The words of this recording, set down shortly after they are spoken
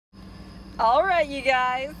Alright, you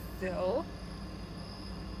guys, so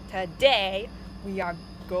today we are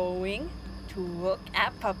going to look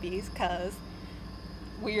at puppies because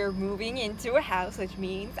we are moving into a house, which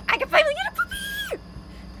means I can finally get a puppy!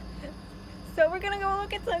 So we're gonna go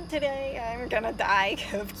look at them today. I'm gonna die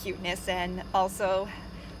of cuteness, and also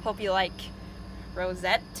hope you like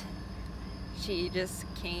Rosette. She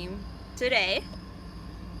just came today.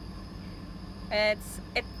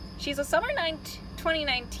 She's a summer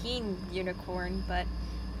 2019 unicorn, but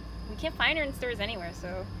we can't find her in stores anywhere,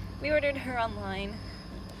 so we ordered her online.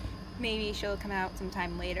 Maybe she'll come out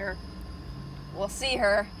sometime later. We'll see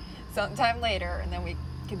her sometime later, and then we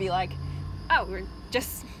could be like, oh, we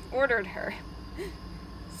just ordered her.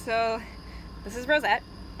 So this is Rosette,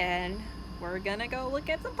 and we're gonna go look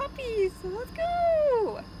at some puppies. So let's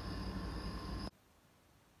go!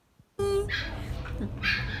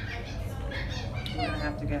 We're gonna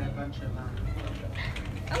have to get a bunch of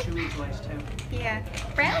chewy toys too. Yeah.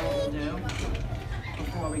 What we'll do,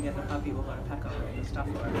 before we get the puppy, we'll go to Petco and get the stuff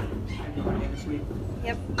for everybody this week.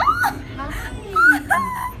 Yep.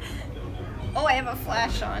 Oh, I have a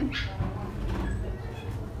flash on.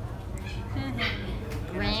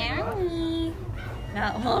 Brownie.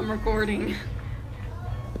 Not while I'm recording.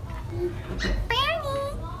 Brownie.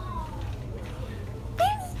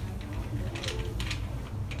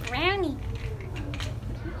 Brownie.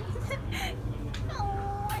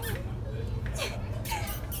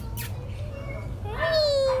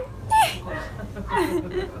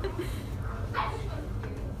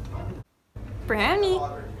 Brownie.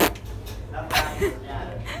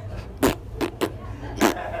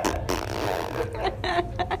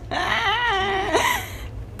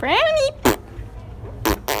 Brownie.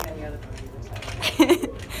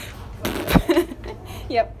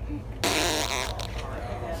 Yep.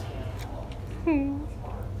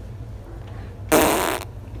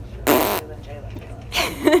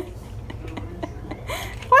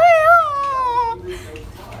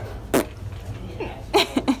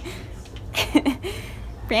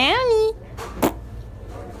 Brownie.